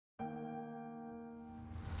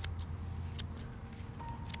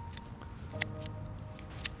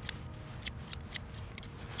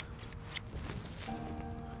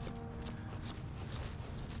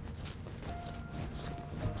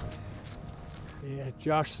Yeah,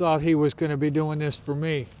 Josh thought he was going to be doing this for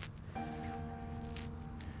me.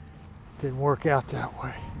 Didn't work out that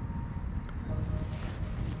way.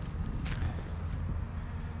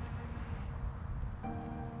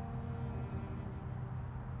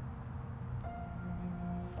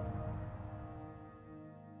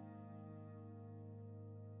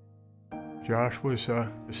 Josh was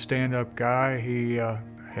a stand-up guy. He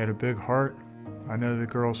had a big heart. I know the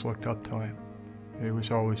girls looked up to him. He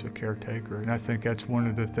was always a caretaker, and I think that's one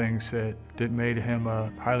of the things that made him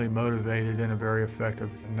a highly motivated and a very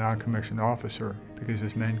effective non-commissioned officer, because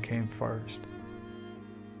his men came first.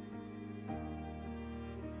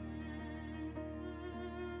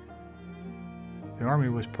 The Army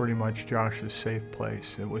was pretty much Josh's safe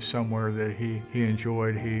place. It was somewhere that he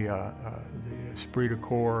enjoyed. The esprit de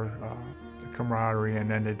corps, the camaraderie,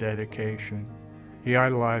 and then the dedication. He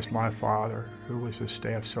idolized my father, who was a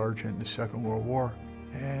staff sergeant in the Second World War,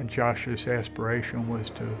 and Josh's aspiration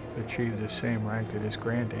was to achieve the same rank that his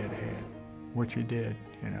granddad had, which he did.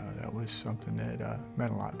 You know, that was something that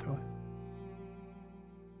meant a lot to him.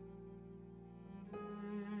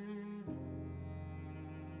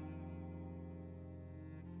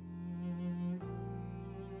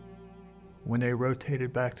 When they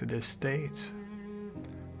rotated back to the States,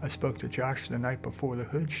 I spoke to Josh the night before the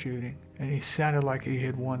Hood shooting, and he sounded like he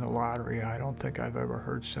had won the lottery. I don't think I've ever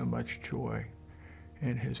heard so much joy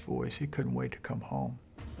in his voice. He couldn't wait to come home.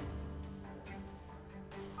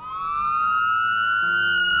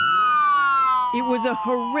 It was a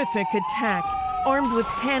horrific attack. Armed with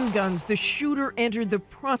handguns, the shooter entered the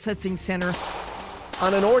processing center.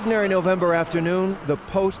 On an ordinary November afternoon, the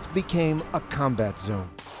post became a combat zone.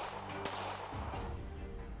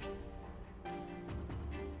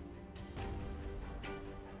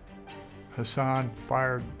 Hasan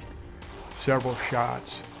fired several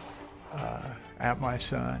shots at my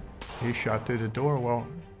son. He shot through the door. Well,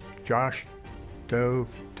 Josh dove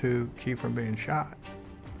to keep from being shot.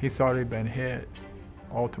 He thought he'd been hit.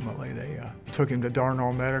 Ultimately, they took him to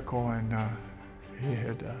Darnall Medical, and he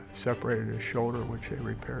had separated his shoulder, which they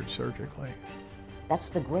repaired surgically. That's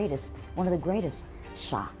the greatest, one of the greatest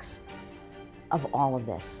shocks of all of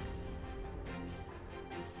this.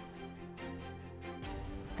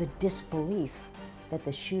 The disbelief that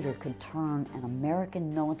the shooter could turn an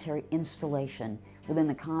American military installation within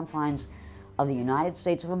the confines of the United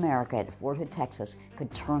States of America at Fort Hood, Texas,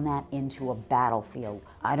 could turn that into a battlefield.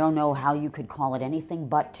 I don't know how you could call it anything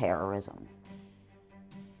but terrorism.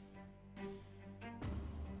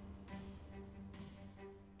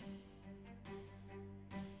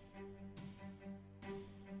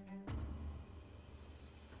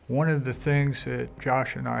 One of the things that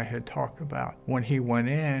Josh and I had talked about when he went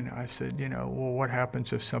in, I said, you know, well, what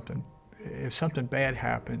happens if something bad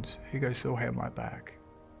happens? He goes, they'll have my back.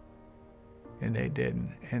 And they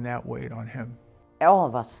didn't, and that weighed on him. All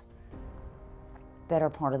of us that are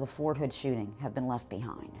part of the Fort Hood shooting have been left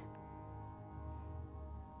behind.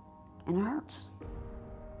 And it hurts.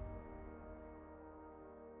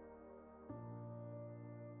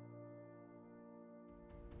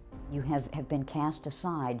 You have been cast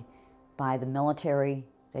aside by the military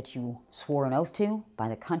that you swore an oath to, by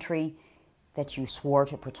the country that you swore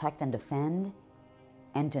to protect and defend,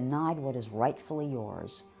 and denied what is rightfully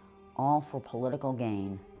yours, all for political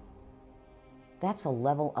gain. That's a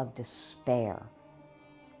level of despair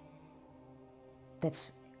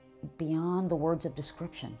that's beyond the words of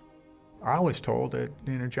description. I was told that,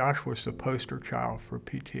 you know, Josh was the poster child for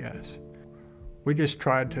PTS. We just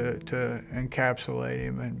tried to encapsulate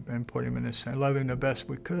him and put him in the center, love him the best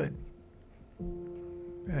we could.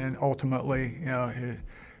 And ultimately, you know,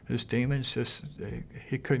 his demons just,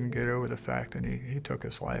 he couldn't get over the fact that he took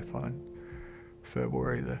his life on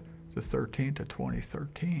February the 13th of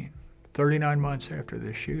 2013. 39 months after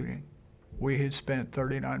the shooting. We had spent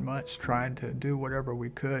 39 months trying to do whatever we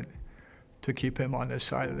could to keep him on this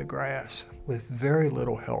side of the grass with very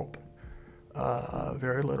little help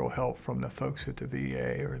from the folks at the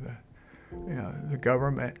VA or the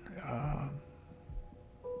government.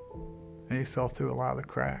 And he fell through a lot of the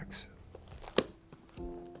cracks.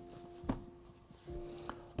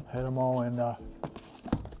 Had them all in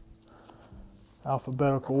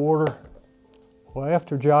alphabetical order. Well,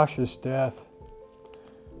 after Josh's death,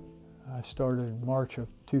 I started in March of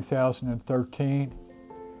 2013.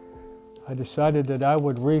 I decided that I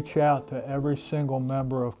would reach out to every single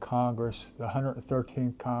member of Congress, the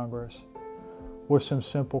 113th Congress, with some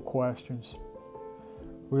simple questions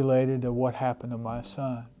related to what happened to my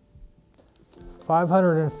son.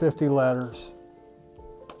 550 letters.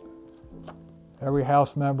 Every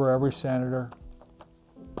House member, every senator.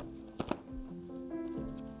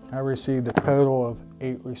 I received a total of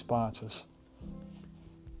 8 responses.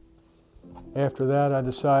 After that, I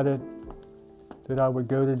decided that I would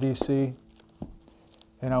go to DC,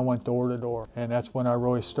 and I went door to door. And that's when I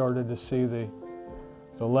really started to see the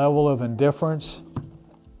level of indifference.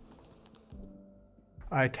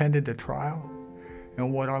 I attended the trial,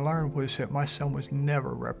 and what I learned was that my son was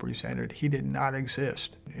never represented. He did not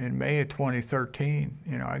exist. In May of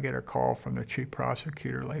 2013, I get a call from the chief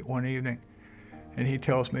prosecutor late one evening, and he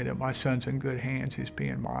tells me that my son's in good hands. He's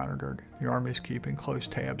being monitored. The Army's keeping close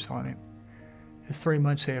tabs on him. It's 3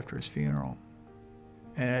 months after his funeral.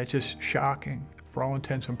 And it's just shocking. For all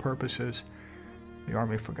intents and purposes, the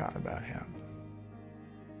Army forgot about him.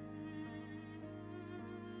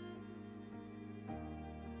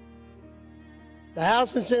 The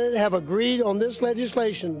House and Senate have agreed on this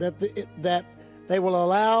legislation that they will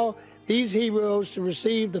allow these heroes to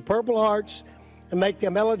receive the Purple Hearts and make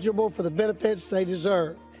them eligible for the benefits they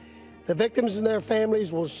deserve. The victims and their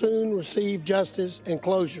families will soon receive justice and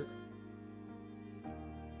closure.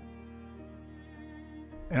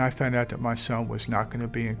 And I found out that my son was not going to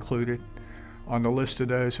be included on the list of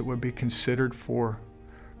those that would be considered for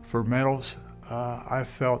medals. I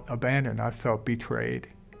felt abandoned. I felt betrayed.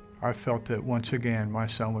 I felt that once again my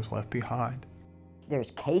son was left behind.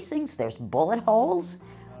 There's casings, there's bullet holes,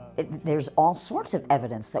 there's all sorts of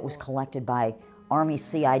evidence that was collected by Army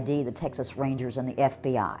CID, the Texas Rangers, and the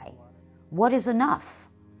FBI. What is enough?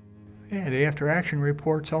 Yeah, the after-action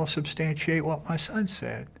reports all substantiate what my son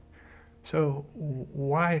said. So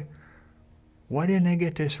why didn't they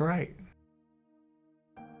get this right?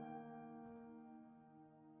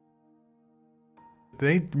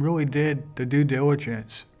 They really did the due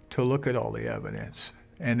diligence to look at all the evidence.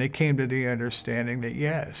 And they came to the understanding that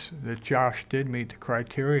yes, that Josh did meet the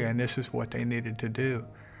criteria and this is what they needed to do.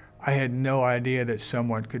 I had no idea that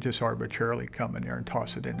someone could just arbitrarily come in there and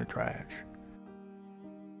toss it in the trash.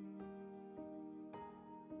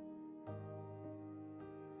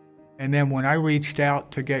 And then when I reached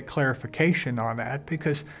out to get clarification on that,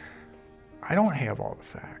 because I don't have all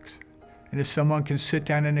the facts, and if someone can sit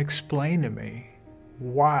down and explain to me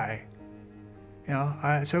why,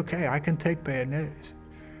 it's okay, I can take bad news.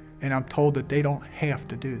 And I'm told that they don't have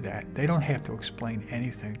to do that. They don't have to explain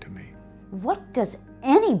anything to me. What does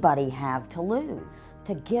anybody have to lose?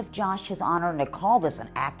 To give Josh his honor and to call this an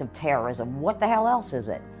act of terrorism, what the hell else is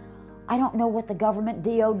it? I don't know what the government,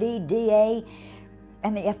 DOD, DA,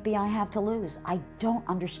 and the FBI have to lose. I don't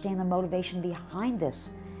understand the motivation behind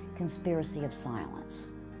this conspiracy of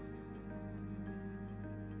silence.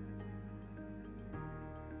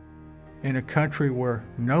 In a country where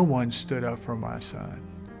no one stood up for my son,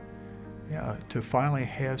 to finally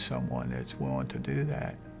have someone that's willing to do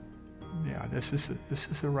that, this is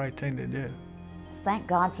the right thing to do. Thank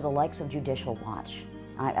God for the likes of Judicial Watch.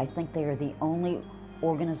 I think they are the only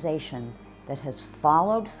organization that has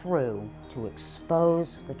followed through to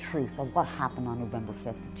expose the truth of what happened on November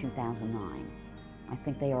 5th of 2009. I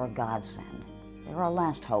think they are a godsend. They're our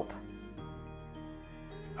last hope.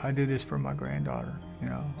 I do this for my granddaughter.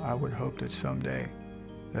 I would hope that someday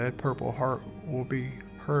that Purple Heart will be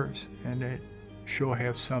hers and that she'll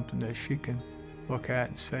have something that she can look at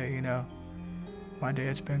and say, my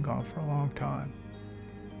dad's been gone for a long time.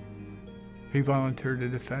 He volunteered to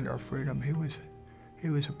defend our freedom. He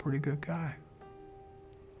was a pretty good guy.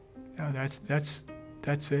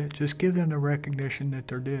 That's it. Just give them the recognition that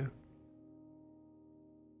they're due.